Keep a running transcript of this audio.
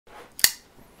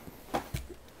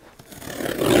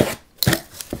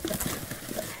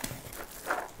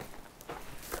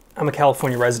I'm a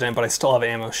California resident, but I still have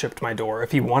ammo shipped to my door.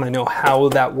 If you want to know how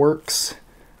that works,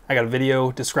 I got a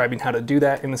video describing how to do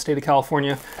that in the state of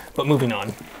California, but moving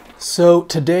on. So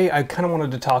today I kind of wanted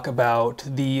to talk about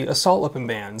the assault weapon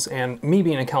bans, and me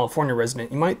being a California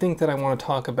resident, you might think that I want to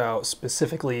talk about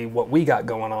specifically what we got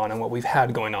going on and what we've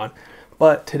had going on,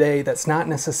 but today that's not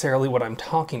necessarily what I'm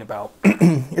talking about.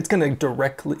 It's going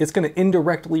to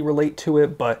indirectly relate to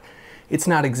it, but it's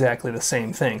not exactly the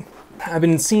same thing. I've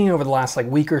been seeing over the last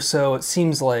week or so, it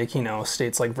seems like, you know,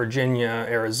 states like Virginia,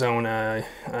 Arizona,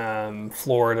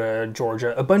 Florida,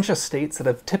 Georgia, a bunch of states that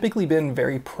have typically been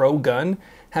very pro-gun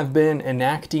have been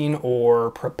enacting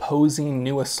or proposing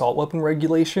new assault weapon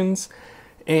regulations.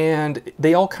 And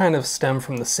they all kind of stem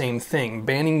from the same thing,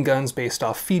 banning guns based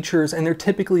off features, and they're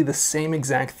typically the same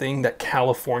exact thing that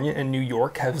California and New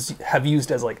York have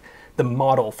used as like the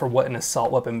model for what an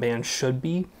assault weapon ban should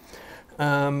be.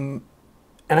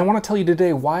 And I want to tell you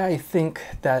today why I think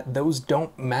that those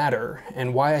don't matter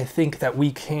and why I think that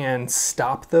we can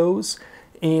stop those.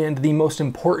 And the most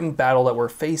important battle that we're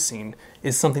facing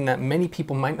is something that many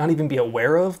people might not even be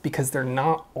aware of because they're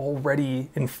not already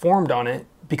informed on it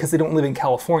because they don't live in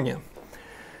California.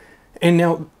 And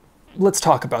now let's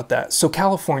talk about that. So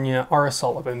California, our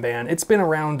assault weapon ban, it's been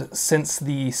around since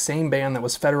the same ban that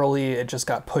was federally. It just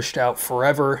got pushed out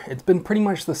forever. It's been pretty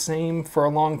much the same for a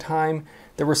long time.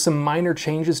 There were some minor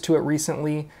changes to it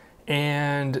recently,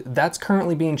 and that's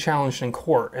currently being challenged in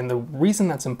court. And the reason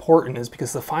that's important is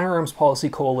because the Firearms Policy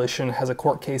Coalition has a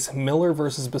court case, Miller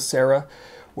versus Becerra,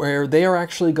 where they are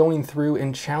actually going through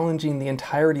and challenging the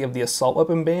entirety of the assault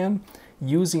weapon ban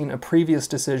using a previous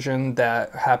decision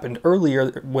that happened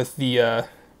earlier with the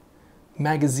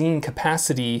magazine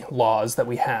capacity laws that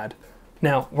we had.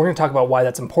 Now, we're going to talk about why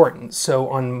that's important. So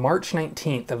on March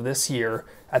 19th of this year,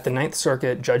 at the Ninth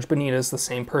Circuit, Judge Benitez, the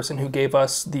same person who gave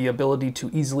us the ability to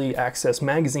easily access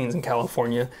magazines in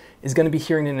California, is going to be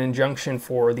hearing an injunction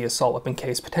for the assault weapon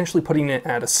case, potentially putting it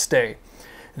at a stay.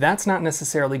 That's not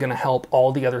necessarily going to help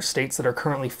all the other states that are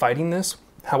currently fighting this.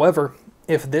 However,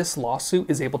 if this lawsuit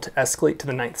is able to escalate to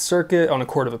the Ninth Circuit, on a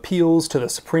court of appeals, to the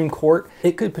Supreme Court,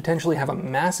 it could potentially have a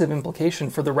massive implication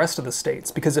for the rest of the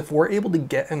states. Because if we're able to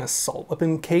get an assault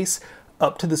weapon case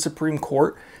up to the Supreme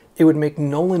Court, it would make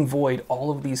null and void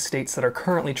all of these states that are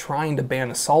currently trying to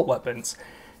ban assault weapons.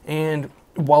 And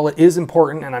while it is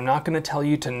important, and I'm not going to tell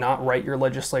you to not write your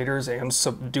legislators and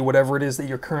do whatever it is that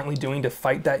you're currently doing to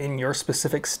fight that in your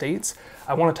specific states,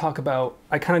 I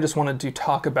kind of just wanted to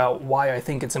talk about why I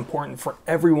think it's important for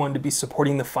everyone to be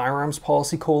supporting the Firearms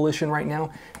Policy Coalition right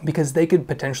now, because they could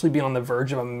potentially be on the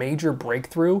verge of a major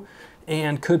breakthrough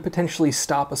and could potentially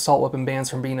stop assault weapon bans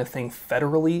from being a thing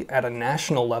federally at a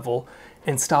national level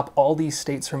and stop all these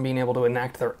states from being able to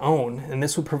enact their own. And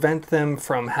this would prevent them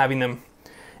from having them,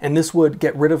 and this would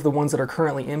get rid of the ones that are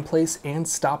currently in place and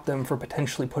stop them from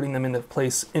potentially putting them into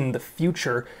place in the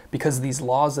future, because these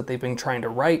laws that they've been trying to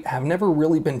write have never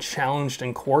really been challenged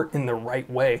in court in the right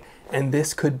way. And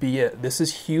this could be it. This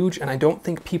is huge, and I don't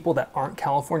think people that aren't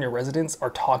California residents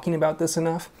are talking about this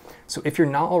enough. So if you're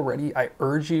not already, I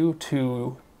urge you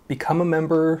to become a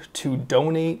member, to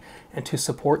donate, and to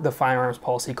support the Firearms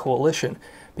Policy Coalition,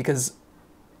 because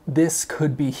this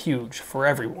could be huge for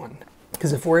everyone.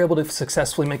 Because if we're able to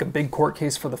successfully make a big court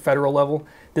case for the federal level,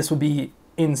 this would be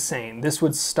insane. This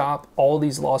would stop all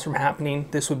these laws from happening.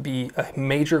 This would be a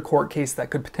major court case that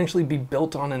could potentially be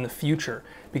built on in the future.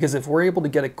 Because if we're able to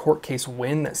get a court case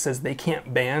win that says they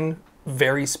can't ban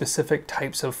very specific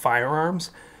types of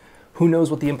firearms, who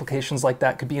knows what the implications like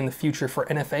that could be in the future for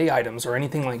NFA items or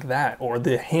anything like that, or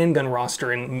the handgun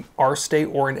roster in our state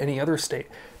or in any other state.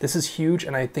 This is huge,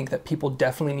 and I think that people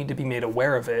definitely need to be made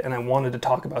aware of it, and I wanted to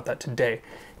talk about that today.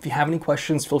 If you have any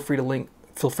questions, feel free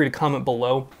to comment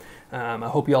below. I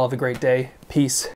hope you all have a great day. Peace.